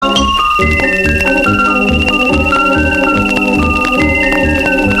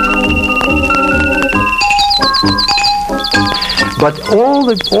But all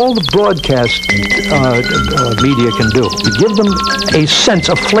the broadcast media can do is give them a sense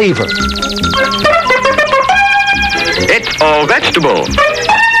of flavor. It's all vegetable.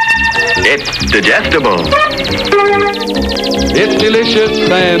 It's digestible. It's delicious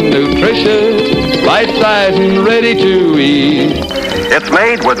and nutritious, bite-sized and ready to eat. It's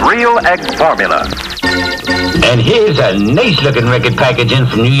made with real egg formula. And here's a nice-looking record package in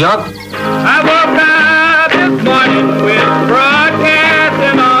from New York. I woke up this morning with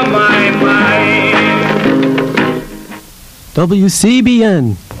broadcasting on my mind.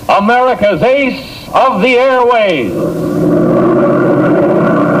 WCBN. America's ace of the airways.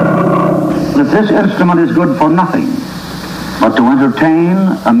 That this instrument is good for nothing but to entertain,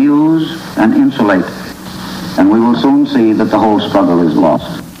 amuse, and insulate. And we will soon see that the whole struggle is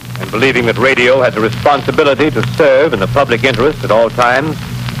lost. And believing that radio has a responsibility to serve in the public interest at all times,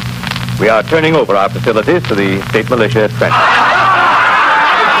 we are turning over our facilities to the state militia at Trenton.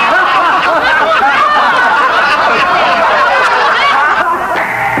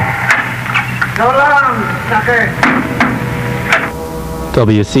 So long, sucker.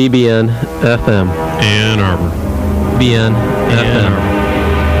 WCBN FM. Ann Arbor. BN FM.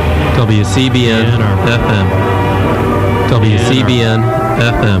 WCBN FM. WCBN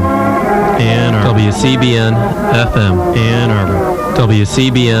FM. Ann Arbor. WCBN FM. Ann Arbor.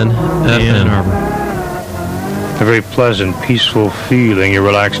 WCBN Ann FM. Arbor. A very pleasant, peaceful feeling. You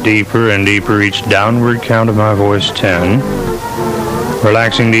relax deeper and deeper each downward count of my voice, 10.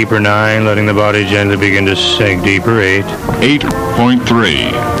 Relaxing deeper, 9. Letting the body gently begin to sink deeper, 8.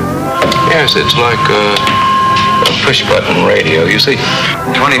 8.3. Yes, it's like a push-button radio, you see.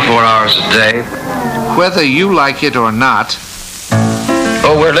 24 hours a day. Whether you like it or not.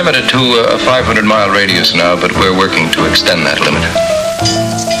 Oh, we're limited to a 500-mile radius now, but we're working to extend that limit.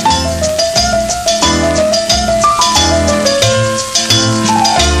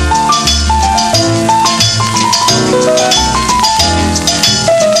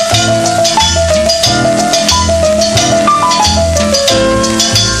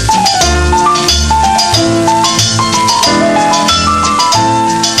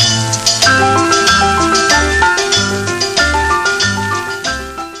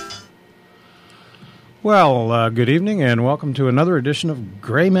 Well, good evening and welcome to another edition of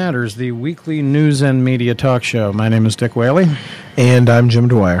Gray Matters, the weekly news and media talk show. My name is Dick Whaley. And I'm Jim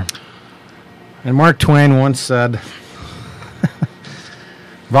Dwyer. And Mark Twain once said,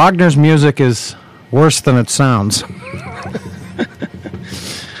 Wagner's music is worse than it sounds.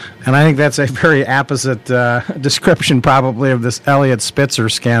 And I think that's a very apposite description probably of this Elliot Spitzer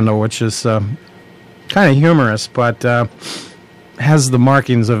scandal, which is kind of humorous, but has the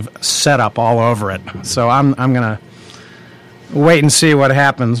markings of setup all over it. So I'm going to wait and see what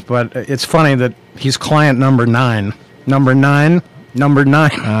happens, but it's funny that he's client number 9. Number 9? Number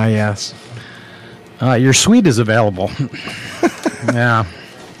 9. Ah, yes. Your suite is available. Yeah.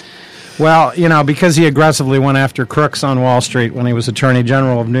 Well, you know, because he aggressively went after crooks on Wall Street when he was Attorney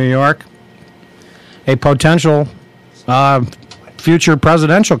General of New York, a potential future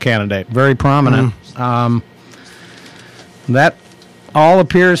presidential candidate, very prominent. That all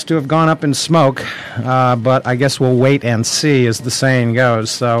appears to have gone up in smoke, but I guess we'll wait and see, as the saying goes.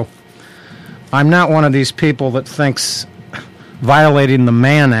 So I'm not one of these people that thinks violating the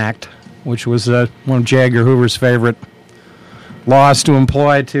Mann Act, which was one of J. Edgar Hoover's favorite laws to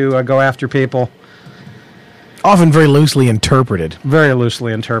employ to go after people. Often very loosely interpreted. Very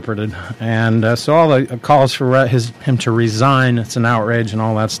loosely interpreted. And so all the calls for him to resign, it's an outrage and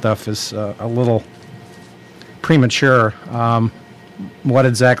all that stuff, is a little premature. What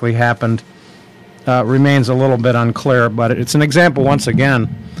exactly happened remains a little bit unclear, but it's an example, once again,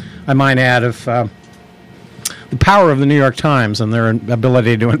 I might add, of the power of the New York Times and their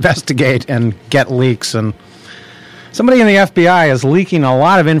ability to investigate and get leaks. And somebody in the FBI is leaking a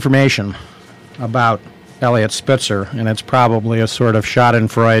lot of information about Elliot Spitzer, and it's probably a sort of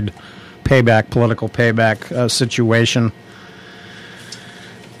Schadenfreude payback, political payback situation.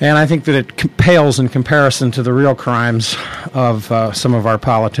 And I think that it pales in comparison to the real crimes of some of our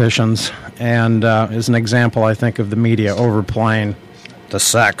politicians, and is an example, I think, of the media overplaying the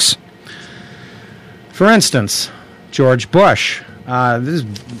sex. For instance, George Bush. This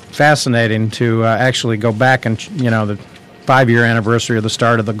is fascinating to actually go back and, the 5-year anniversary of the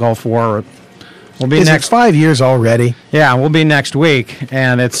start of the Gulf War. We'll be next 5 years already? Yeah, we'll be next week.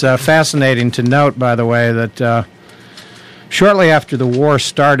 And it's fascinating to note, by the way, that shortly after the war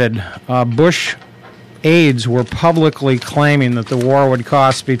started, Bush aides were publicly claiming that the war would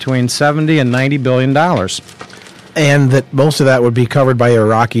cost between $70 and $90 billion. And that most of that would be covered by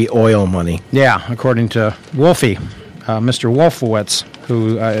Iraqi oil money. Yeah, according to Wolfie. Mr. Wolfowitz,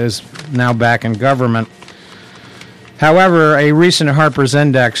 who is now back in government. However, a recent Harper's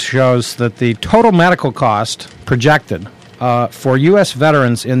Index shows that the total medical cost projected for U.S.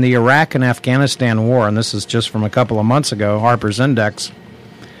 veterans in the Iraq and Afghanistan war, and this is just from a couple of months ago, Harper's Index,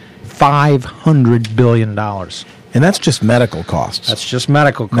 $500 billion. And that's just medical costs. That's just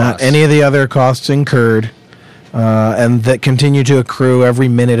medical costs. Not any of the other costs incurred, and that continue to accrue every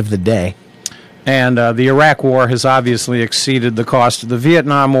minute of the day. And the Iraq War has obviously exceeded the cost of the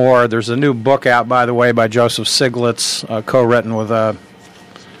Vietnam War. There's a new book out, by the way, by Joseph Stiglitz, co-written with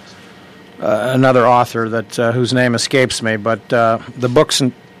another author that whose name escapes me. But the book's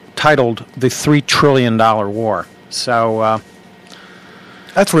titled The $3 Trillion War. So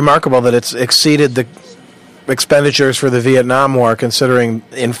that's remarkable that it's exceeded the expenditures for the Vietnam War, considering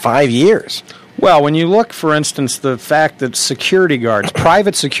in 5 years. Well, when you look, for instance, the fact that security guards,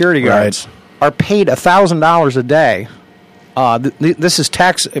 private security guards, are paid $1,000 a day. This is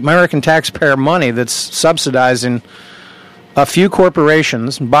American taxpayer money that's subsidizing a few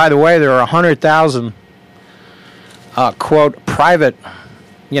corporations. By the way, there are 100,000 quote private,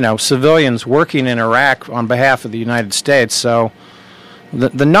 civilians working in Iraq on behalf of the United States. So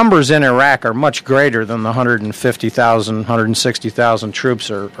the numbers in Iraq are much greater than the 150,000, 160,000 troops,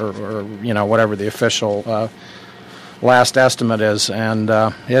 or whatever the official last estimate is, and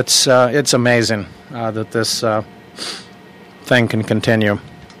it's amazing that this thing can continue.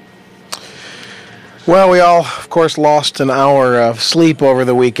 Well, we all, of course, lost an hour of sleep over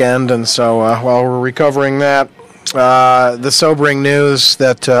the weekend, and so while we're recovering that, the sobering news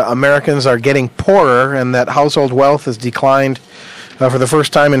that Americans are getting poorer and that household wealth has declined for the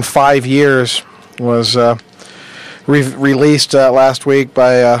first time in 5 years was released last week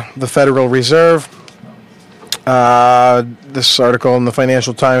by the Federal Reserve. This article in the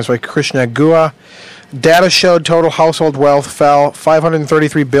Financial Times by Krishna Gua. Data showed total household wealth fell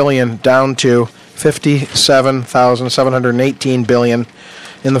 $533 billion down to $57,718 billion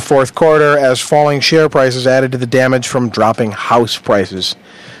in the fourth quarter, as falling share prices added to the damage from dropping house prices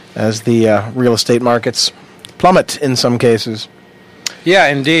as the real estate markets plummet in some cases. Yeah,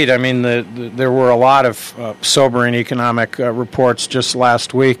 indeed. I mean, there were a lot of sobering economic reports just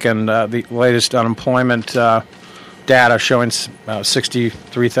last week, and the latest unemployment data showing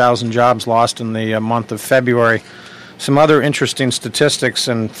 63,000 jobs lost in the month of February. Some other interesting statistics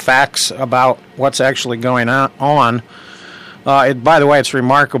and facts about what's actually going on. By the way, it's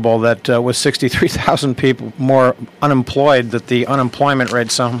remarkable that with 63,000 people more unemployed, that the unemployment rate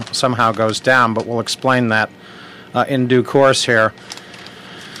somehow goes down, but we'll explain that in due course here.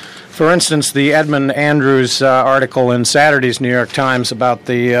 For instance, the Edmund Andrews article in Saturday's New York Times about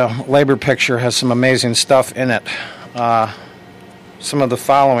the labor picture has some amazing stuff in it. Some of the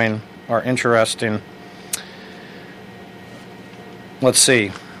following are interesting. Let's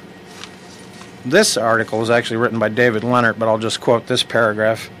see. This article is actually written by David Leonard, but I'll just quote this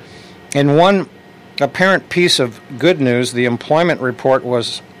paragraph. In one apparent piece of good news, the employment report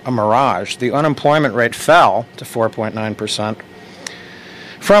was a mirage. The unemployment rate fell to 4.9%.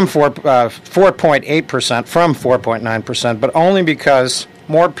 From 4.8% from 4.9%, but only because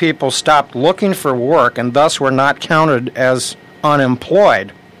more people stopped looking for work and thus were not counted as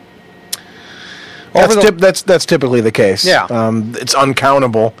unemployed. That's typically the case. Yeah. It's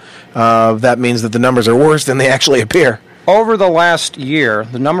uncountable. That means that the numbers are worse than they actually appear. Over the last year,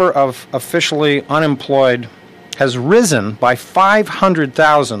 the number of officially unemployed has risen by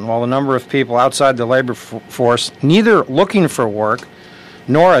 500,000, while the number of people outside the labor force neither looking for work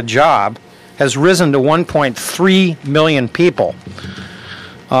nor a job has risen to 1.3 million people.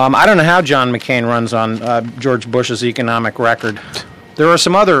 I don't know how John McCain runs on George Bush's economic record. There are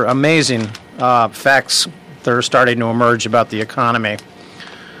some other amazing facts that are starting to emerge about the economy.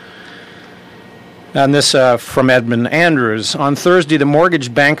 And this from Edmund Andrews. On Thursday, the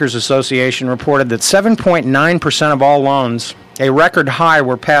Mortgage Bankers Association reported that 7.9% of all loans, a record high,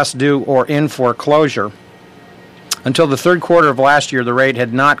 were past due or in foreclosure. Until the third quarter of last year, the rate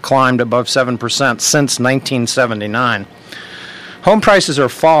had not climbed above 7% since 1979. Home prices are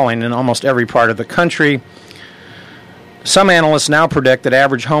falling in almost every part of the country. Some analysts now predict that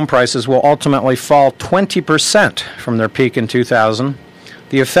average home prices will ultimately fall 20% from their peak in 2000.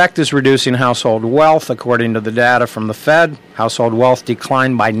 The effect is reducing household wealth. According to the data from the Fed, household wealth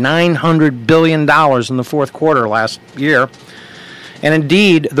declined by $900 billion in the fourth quarter last year. And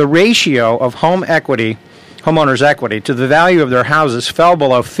indeed, the ratio of homeowners' equity to the value of their houses fell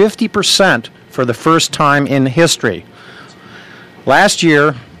below 50% for the first time in history. Last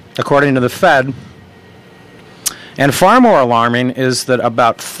year, according to the Fed, and far more alarming is that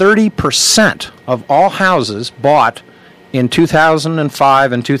about 30% of all houses bought in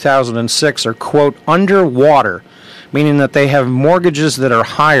 2005 and 2006 are, quote, underwater, meaning that they have mortgages that are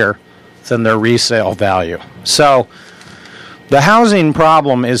higher than their resale value. So the housing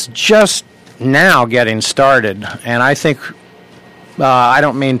problem is just now getting started, and I think I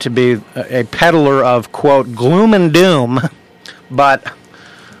don't mean to be a peddler of, quote, gloom and doom, but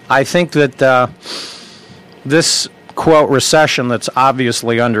I think that this, quote, recession that's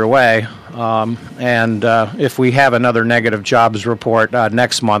obviously underway, and if we have another negative jobs report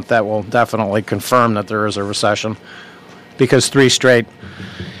next month, that will definitely confirm that there is a recession, because 3 straight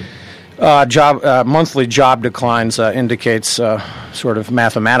monthly job declines indicates sort of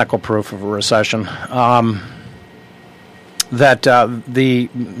mathematical proof of a recession. That the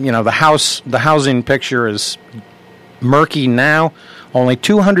housing picture is murky now. Only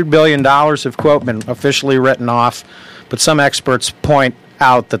 $200 billion have, quote, been officially written off, but some experts point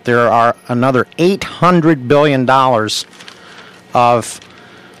out that there are another $800 billion of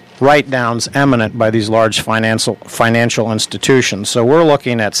write-downs eminent by these large financial institutions. So we're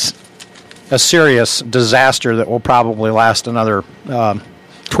looking at a serious disaster that will probably last another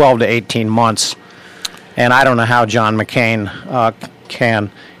 12 to 18 months. And I don't know how John McCain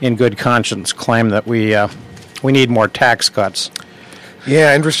can, in good conscience, claim that we need more tax cuts.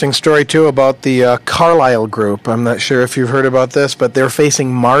 Yeah, interesting story, too, about the Carlyle Group. I'm not sure if you've heard about this, but they're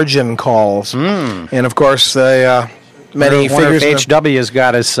facing margin calls. And, of course, many figures... if HW has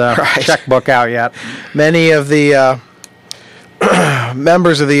got his checkbook out yet. Many of the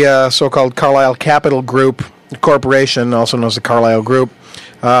members of the so-called Carlyle Capital Group Corporation, also known as the Carlyle Group,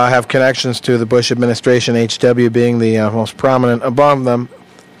 have connections to the Bush administration, HW being the most prominent among them.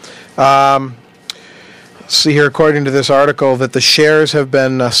 See here, according to this article, that the shares have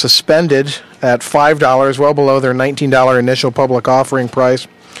been suspended at $5, well below their $19 initial public offering price.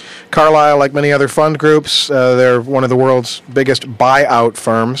 Carlyle, like many other fund groups, they're one of the world's biggest buyout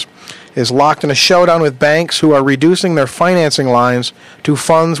firms, is locked in a showdown with banks who are reducing their financing lines to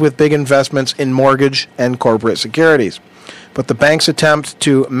funds with big investments in mortgage and corporate securities. But the banks' attempt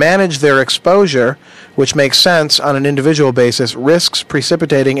to manage their exposure, which makes sense on an individual basis, risks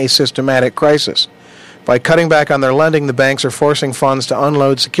precipitating a systematic crisis. By cutting back on their lending, the banks are forcing funds to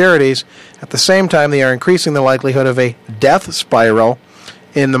unload securities. At the same time, they are increasing the likelihood of a death spiral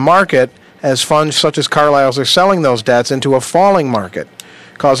in the market as funds such as Carlyle's are selling those debts into a falling market,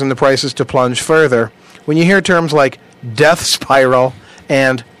 causing the prices to plunge further. When you hear terms like death spiral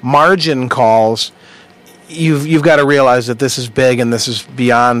and margin calls, you've got to realize that this is big and this is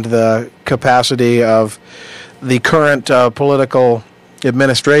beyond the capacity of the current political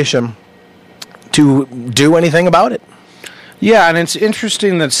administration to do anything about it. Yeah, and it's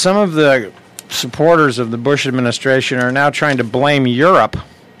interesting that some of the supporters of the Bush administration are now trying to blame Europe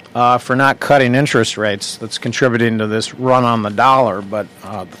for not cutting interest rates. That's contributing to this run on the dollar. But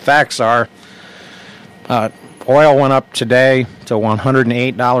the facts are oil went up today to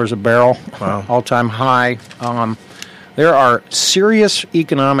 $108 a barrel, wow. All-time high. There are serious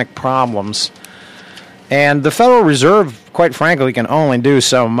economic problems. And the Federal Reserve, quite frankly, can only do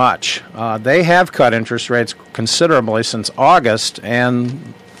so much. They have cut interest rates considerably since August,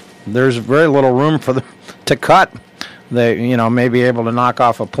 and there's very little room for them to cut. They, may be able to knock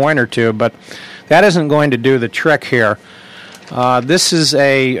off a point or two, but that isn't going to do the trick here. This is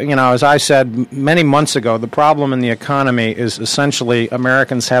as I said many months ago, the problem in the economy is essentially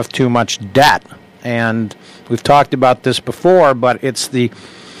Americans have too much debt. And we've talked about this before, but it's the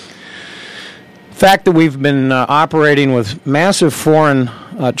fact that we've been operating with massive foreign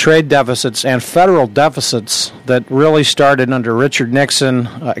trade deficits and federal deficits that really started under Richard Nixon,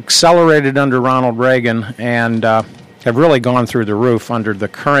 accelerated under Ronald Reagan, and have really gone through the roof under the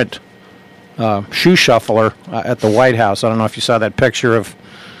current shoe shuffler at the White House. I don't know if you saw that picture of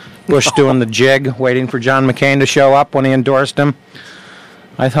Bush doing the jig, waiting for John McCain to show up when he endorsed him.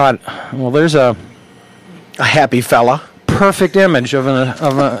 I thought, well, there's a happy fella. Perfect image of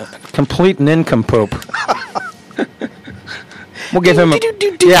a complete nincompoop. We'll give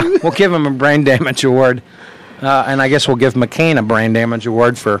him a brain damage award, and I guess we'll give McCain a brain damage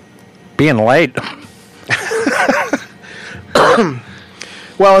award for being late.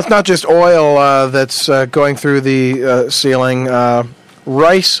 Well, it's not just oil that's going through the ceiling.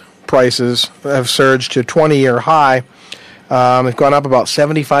 Rice prices have surged to 20-year high. It's gone up about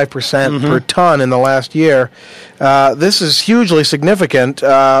 75% per ton in the last year. This is hugely significant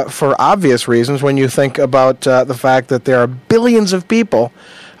for obvious reasons when you think about the fact that there are billions of people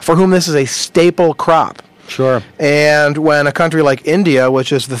for whom this is a staple crop. Sure. And when a country like India,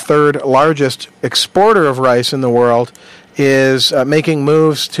 which is the third largest exporter of rice in the world, is making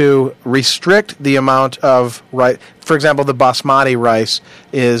moves to restrict the amount of rice. For example, the basmati rice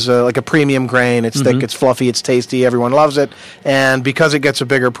is like a premium grain. It's thick, it's fluffy, it's tasty, everyone loves it. And because it gets a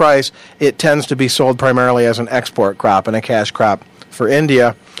bigger price, it tends to be sold primarily as an export crop and a cash crop for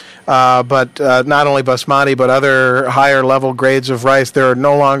India. But not only basmati, but other higher level grades of rice, they're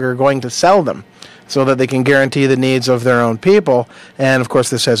no longer going to sell them so that they can guarantee the needs of their own people. And, of course,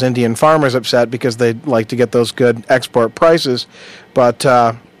 this has Indian farmers upset because they like to get those good export prices. But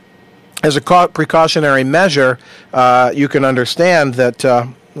as a precautionary measure, you can understand that,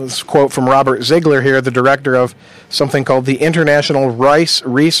 this quote from Robert Ziegler here, the director of something called the International Rice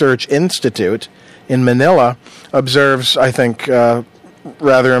Research Institute in Manila, observes, I think,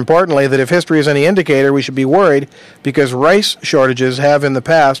 rather importantly, that if history is any indicator, we should be worried because rice shortages have in the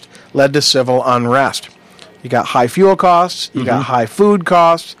past led to civil unrest. You got high fuel costs, you got high food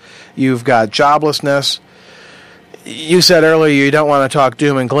costs, you've got joblessness. You said earlier you don't want to talk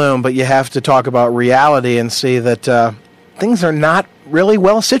doom and gloom, but you have to talk about reality and see that things are not really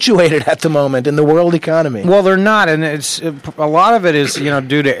well situated at the moment in the world economy. Well, they're not, and it's a lot of it is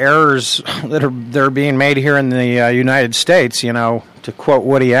due to errors that are being made here in the United States. To quote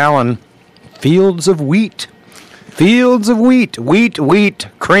Woody Allen, "Fields of wheat, wheat,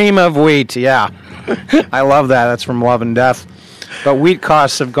 cream of wheat." Yeah, I love that. That's from Love and Death. But wheat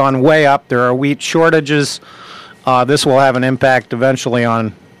costs have gone way up. There are wheat shortages. This will have an impact eventually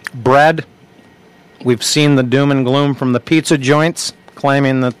on bread. We've seen the doom and gloom from the pizza joints,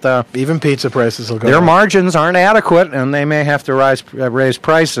 claiming that even pizza prices will go their up. margins aren't adequate, and they may have to raise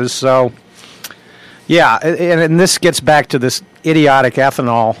prices. So, yeah, and this gets back to this idiotic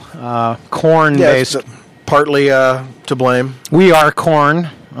ethanol, corn-based. Yes, partly to blame. We Are Corn,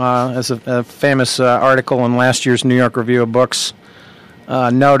 as a famous article in last year's New York Review of Books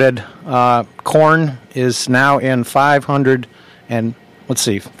noted. Corn is now in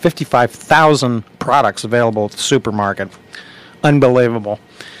 55,000 products available at the supermarket. Unbelievable.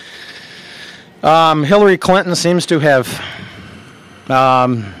 Hillary Clinton seems to have,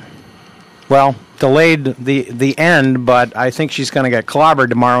 delayed the end, but I think she's going to get clobbered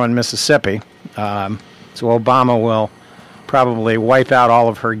tomorrow in Mississippi. So Obama will probably wipe out all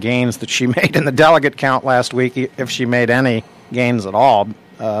of her gains that she made in the delegate count last week, if she made any gains at all,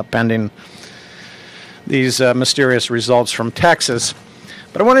 pending these mysterious results from Texas.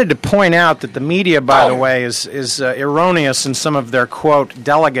 But I wanted to point out that the media, by the way, is erroneous in some of their, quote,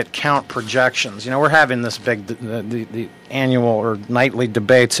 delegate count projections. We're having this big, the annual or nightly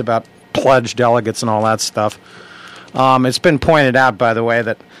debates about pledged delegates and all that stuff. It's been pointed out, by the way,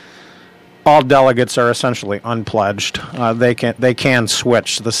 that all delegates are essentially unpledged. They can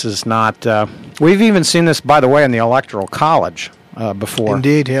switch. This is not... we've even seen this, by the way, in the Electoral College before.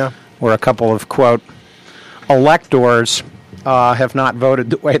 Indeed, yeah. Where a couple of, quote, electors... have not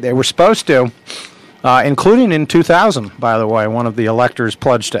voted the way they were supposed to, including in 2000, by the way. One of the electors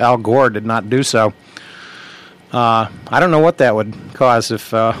pledged to Al Gore did not do so. I don't know what that would cause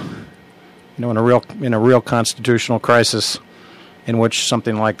if, in a real constitutional crisis in which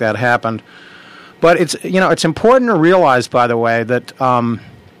something like that happened. But it's important to realize, by the way, that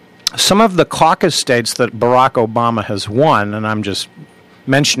some of the caucus states that Barack Obama has won, and I'm just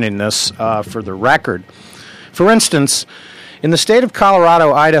mentioning this for the record. For instance, in the state of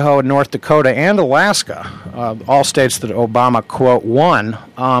Colorado, Idaho, North Dakota, and Alaska, all states that Obama, quote, won,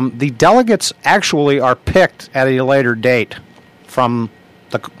 the delegates actually are picked at a later date from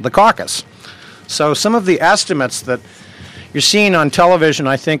the caucus. So some of the estimates that you're seeing on television,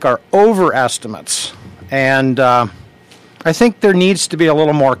 I think, are overestimates. And I think there needs to be a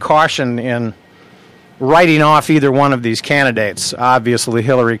little more caution in writing off either one of these candidates. Obviously,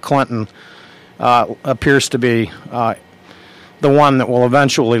 Hillary Clinton appears to be the one that will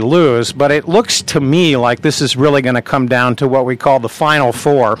eventually lose, but it looks to me like this is really going to come down to what we call the Final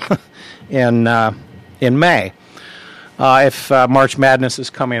Four in May. If March Madness is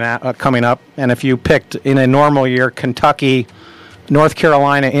coming up, and if you picked in a normal year Kentucky, North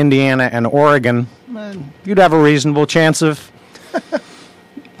Carolina, Indiana, and Oregon, you'd have a reasonable chance of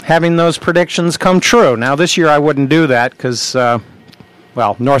having those predictions come true. Now, this year I wouldn't do that because,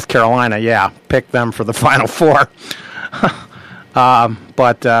 North Carolina, pick them for the Final Four.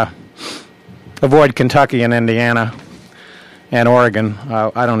 But avoid Kentucky and Indiana and Oregon.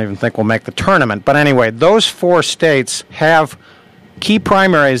 I don't even think we'll make the tournament. But anyway, those four states have key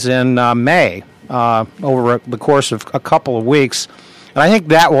primaries in May over the course of a couple of weeks. And I think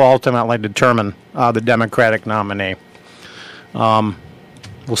that will ultimately determine the Democratic nominee. We'll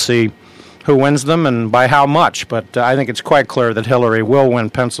see who wins them and by how much, but I think it's quite clear that Hillary will win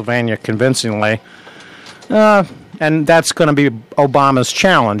Pennsylvania convincingly. And that's going to be Obama's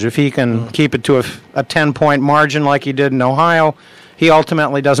challenge. If he can keep it to a 10-point margin like he did in Ohio, he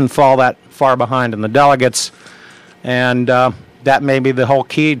ultimately doesn't fall that far behind in the delegates. And that may be the whole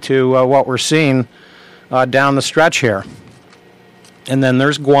key to what we're seeing down the stretch here. And then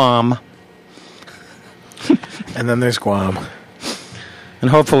there's Guam. And then there's Guam. And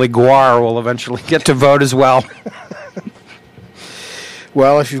hopefully Guar will eventually get to vote as well.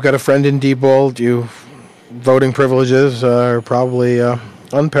 Well, if you've got a friend in Diebold, voting privileges are probably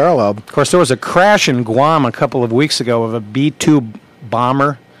unparalleled. Of course, there was a crash in Guam a couple of weeks ago of a B-2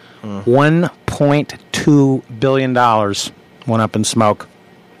 bomber. $1.2 billion went up in smoke.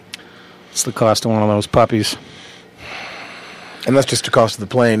 It's the cost of one of those puppies. And that's just the cost of the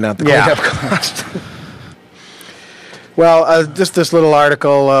plane, not the cleanup cost. Well, just this little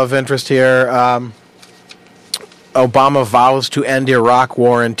article of interest here. Obama vows to end Iraq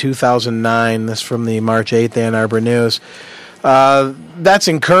war in 2009. This from the March 8th Ann Arbor News. That's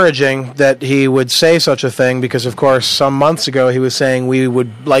encouraging that he would say such a thing because, of course, some months ago he was saying we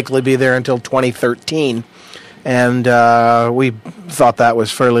would likely be there until 2013. And we thought that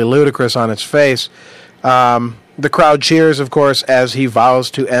was fairly ludicrous on its face. The crowd cheers, of course, as he vows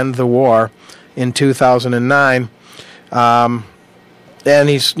to end the war in 2009. And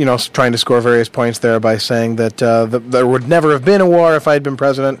he's, trying to score various points there by saying that there would never have been a war if I'd been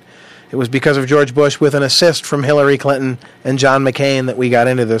president. It was because of George Bush with an assist from Hillary Clinton and John McCain that we got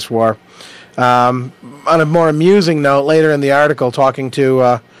into this war. On a more amusing note, later in the article, talking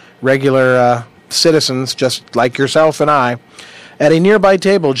to regular citizens just like yourself and I, at a nearby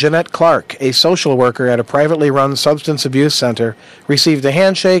table, Jeanette Clark, a social worker at a privately run substance abuse center, received a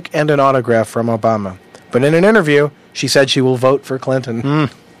handshake and an autograph from Obama. But in an interview, she said she will vote for Clinton.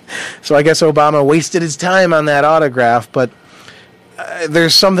 So I guess Obama wasted his time on that autograph, but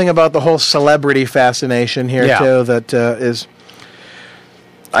there's something about the whole celebrity fascination here, too, that is,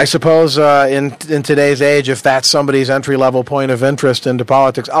 I suppose, in today's age, if that's somebody's entry-level point of interest into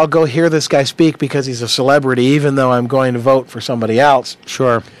politics, I'll go hear this guy speak because he's a celebrity, even though I'm going to vote for somebody else.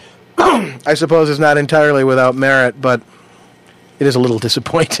 Sure. I suppose it's not entirely without merit, but it is a little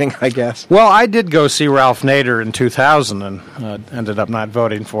disappointing, I guess. Well, I did go see Ralph Nader in 2000 and ended up not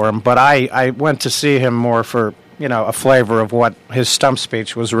voting for him, but I went to see him more for, a flavor of what his stump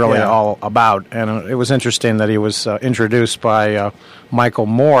speech was really all about. And it was interesting that he was introduced by Michael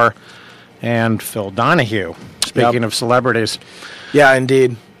Moore and Phil Donahue, speaking of celebrities. Yeah,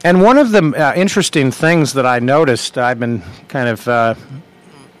 indeed. And one of the interesting things that I noticed, I've been kind of,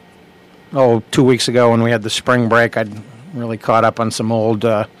 2 weeks ago when we had the spring break, I'd really caught up on some old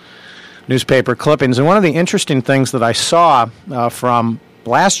newspaper clippings. And one of the interesting things that I saw from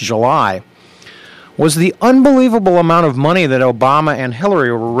last July was the unbelievable amount of money that Obama and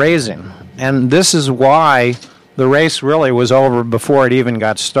Hillary were raising. And this is why the race really was over before it even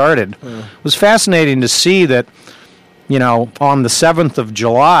got started. It was fascinating to see that, on the 7th of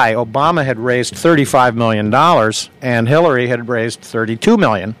July, Obama had raised $35 million and Hillary had raised $32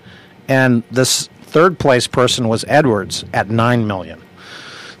 million. And this third-place person was Edwards at $9 million.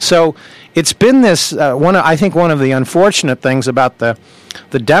 So it's been this, I think one of the unfortunate things about the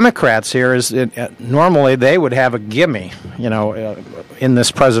Democrats here is normally they would have a gimme, in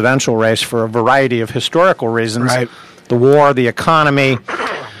this presidential race for a variety of historical reasons. Right. The war, the economy.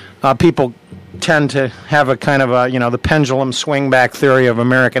 People tend to have a kind of the pendulum swing-back theory of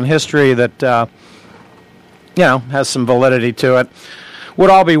American history that, has some validity to it. Would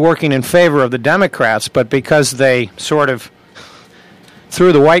all be working in favor of the Democrats, but because they sort of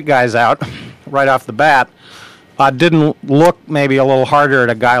threw the white guys out right off the bat, didn't look maybe a little harder at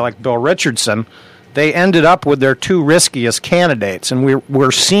a guy like Bill Richardson, they ended up with their two riskiest candidates. And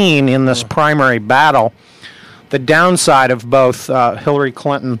we're seeing in this primary battle the downside of both Hillary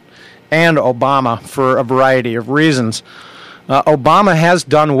Clinton and Obama for a variety of reasons. Obama has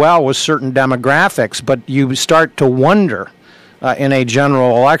done well with certain demographics, but you start to wonder in a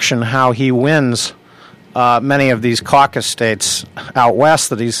general election how he wins many of these caucus states out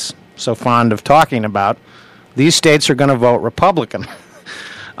west that he's so fond of talking about. These states are going to vote Republican.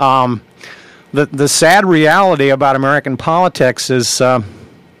 The sad reality about American politics is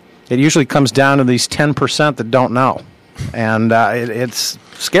it usually comes down to these 10% that don't know. And it's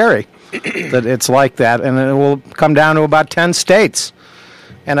scary that it's like that. And it will come down to about 10 states.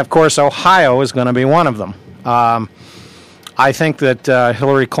 And, of course, Ohio is going to be one of them. I think that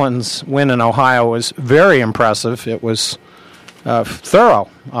Hillary Clinton's win in Ohio was very impressive. It was thorough,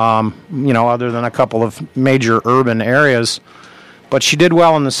 other than a couple of major urban areas. But she did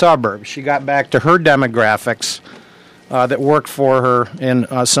well in the suburbs. She got back to her demographics that worked for her in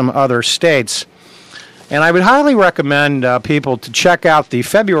some other states. And I would highly recommend people to check out the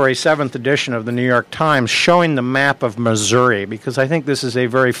February 7th edition of the New York Times showing the map of Missouri, because I think this is a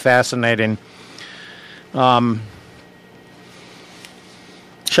very fascinating, shall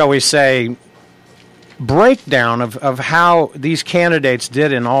we say, breakdown of how these candidates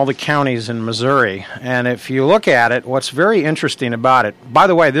did in all the counties in Missouri. And if you look at it, what's very interesting about it, by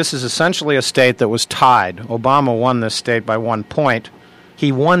the way, this is essentially a state that was tied. Obama won this state by 1 point.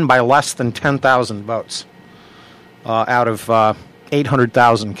 He won by less than 10,000 votes out of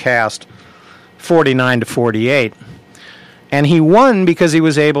 800,000 cast, 49 to 48. And he won because he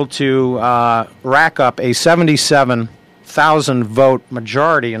was able to rack up a 77,000 vote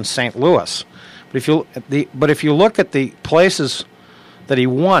majority in St. Louis. But if you look at the places that he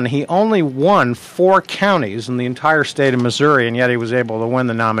won, he only won 4 counties in the entire state of Missouri, and yet he was able to win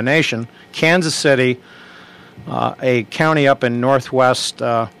the nomination. Kansas City, a county up in northwest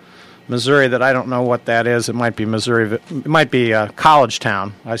Missouri that I don't know what that is. It might be Missouri. It might be College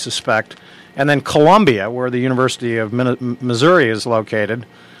Town, I suspect. And then Columbia, where the University of Missouri is located.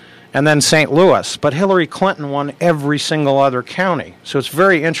 And then St. Louis. But Hillary Clinton won every single other county. So it's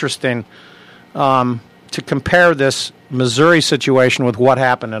very interesting to compare this Missouri situation with what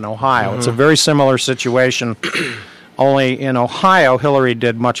happened in Ohio. Mm-hmm. It's a very similar situation, only in Ohio, Hillary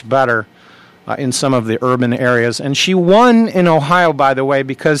did much better in some of the urban areas. And she won in Ohio, by the way,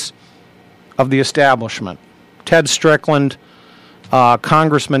 because of the establishment. Ted Strickland,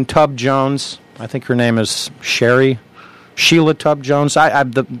 Congressman Tubb Jones, I think her name is Sheila Tubb Jones.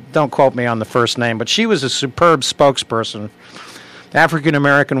 Don't quote me on the first name, but she was a superb spokesperson.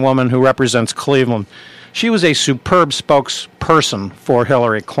 African-American woman who represents Cleveland. She was a superb spokesperson for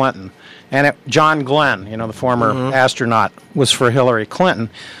Hillary Clinton. And John Glenn, the former astronaut, was for Hillary Clinton.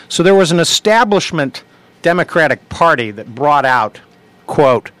 So there was an establishment Democratic Party that brought out,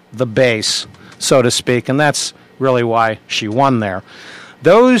 quote, the base, so to speak, and that's really why she won there.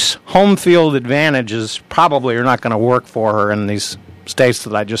 Those home field advantages probably are not going to work for her in these states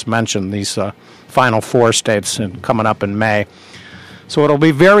that I just mentioned, these final 4 states coming up in May. So it'll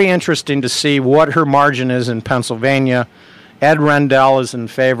be very interesting to see what her margin is in Pennsylvania. Ed Rendell is in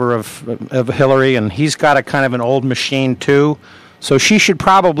favor of Hillary, and he's got a kind of an old machine, too. So she should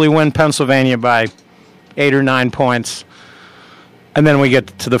probably win Pennsylvania by 8 or 9 points. And then we get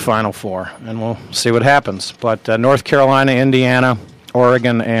to the final 4, and we'll see what happens. But North Carolina, Indiana,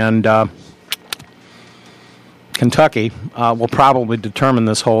 Oregon, and Kentucky will probably determine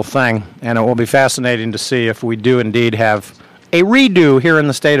this whole thing. And it will be fascinating to see if we do indeed have a redo here in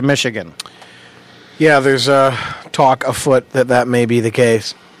the state of Michigan. Yeah, there's talk afoot that may be the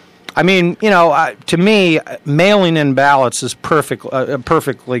case. I mean, to me, mailing in ballots is a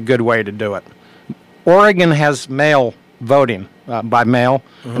perfectly good way to do it. Oregon has mail voting by mail,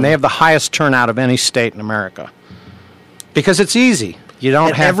 and they have the highest turnout of any state in America because it's easy. You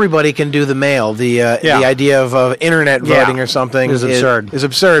don't have everybody can do the mail. The idea of internet voting or something is absurd. Is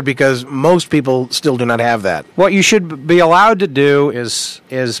absurd because most people still do not have that. What you should be allowed to do is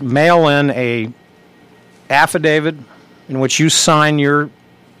mail in a affidavit in which you sign you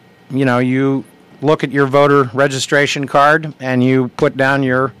look at your voter registration card and you put down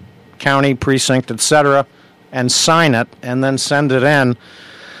your county, precinct, etc., and sign it, and then send it in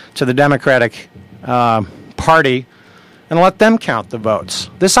to the Democratic Party and let them count the votes.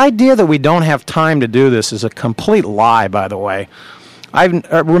 This idea that we don't have time to do this is a complete lie, by the way. I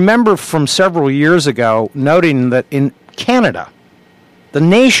remember from several years ago noting that in Canada, the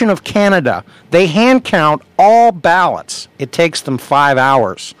nation of Canada, they hand count all ballots. It takes them 5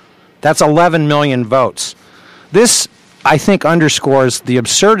 hours. That's 11 million votes. This, I think, underscores the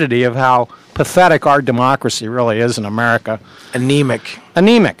absurdity of how pathetic our democracy really is in America. Anemic.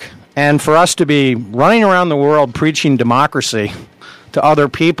 And for us to be running around the world preaching democracy to other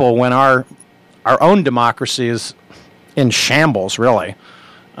people when our own democracy is in shambles, really,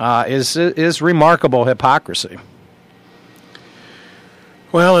 is remarkable hypocrisy.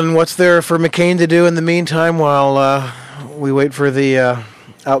 Well, and what's there for McCain to do in the meantime while we wait for the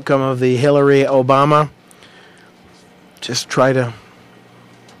outcome of the Hillary-Obama? Just try to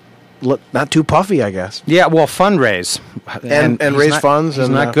look not too puffy, I guess. Yeah, well, fundraise. And raise funds. He's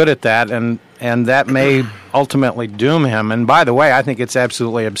not good at that, and that may ultimately doom him. And by the way, I think it's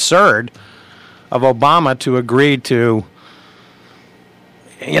absolutely absurd of Obama to agree to,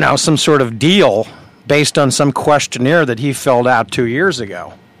 some sort of deal based on some questionnaire that he filled out 2 years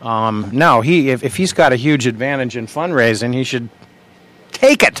ago. No, if he's got a huge advantage in fundraising, he should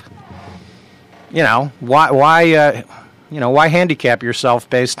take it. Why Why handicap yourself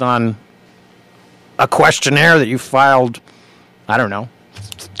based on a questionnaire that you filed, I don't know,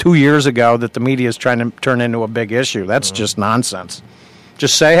 2 years ago that the media is trying to turn into a big issue? That's just nonsense.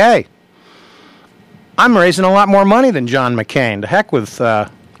 Just say, hey, I'm raising a lot more money than John McCain. To heck with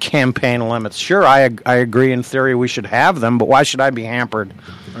campaign limits. Sure, I agree in theory we should have them, but why should I be hampered?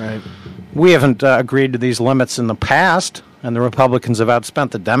 Right. We haven't agreed to these limits in the past, and the Republicans have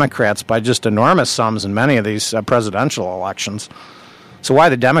outspent the Democrats by just enormous sums in many of these presidential elections. So why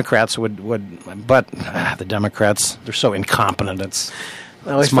the Democrats but the Democrats, they're so incompetent. It's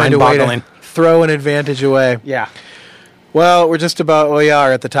mind-boggling. Throw an advantage away. Yeah. Well, we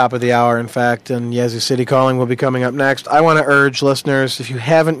are at the top of the hour, in fact, and Yazoo City Calling will be coming up next. I want to urge listeners, if you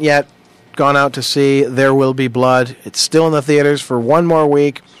haven't yet gone out to see There Will Be Blood, it's still in the theaters for one more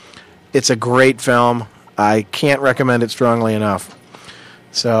week. It's a great film. I can't recommend it strongly enough.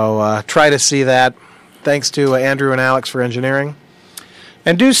 So try to see that. Thanks to Andrew and Alex for engineering.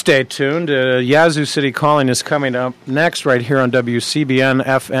 And do stay tuned. Yazoo City Calling is coming up next right here on WCBN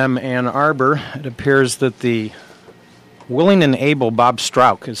FM Ann Arbor. It appears that the willing and able Bob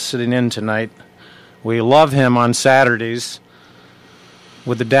Strauch is sitting in tonight. We love him on Saturdays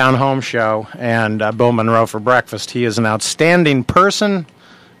with the Down Home Show and Bill Monroe for breakfast. He is an outstanding person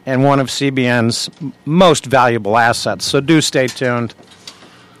and one of CBN's most valuable assets. So do stay tuned.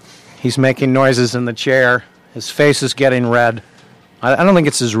 He's making noises in the chair. His face is getting red. I don't think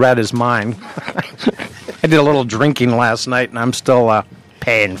it's as red as mine. I did a little drinking last night, and I'm still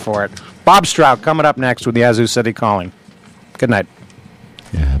paying for it. Bob Strauch coming up next with Yazoo City Calling. Good night.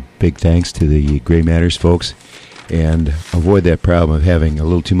 Yeah, big thanks to the Gray Matters folks. And avoid that problem of having a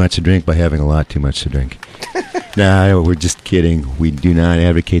little too much to drink by having a lot too much to drink. Nah, we're just kidding. We do not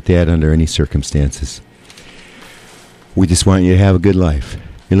advocate that under any circumstances. We just want you to have a good life.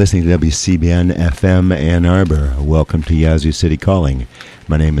 You're listening to WCBN FM Ann Arbor. Welcome to Yazoo City Calling.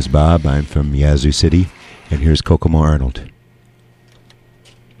 My name is Bob. I'm from Yazoo City. And here's Kokomo Arnold.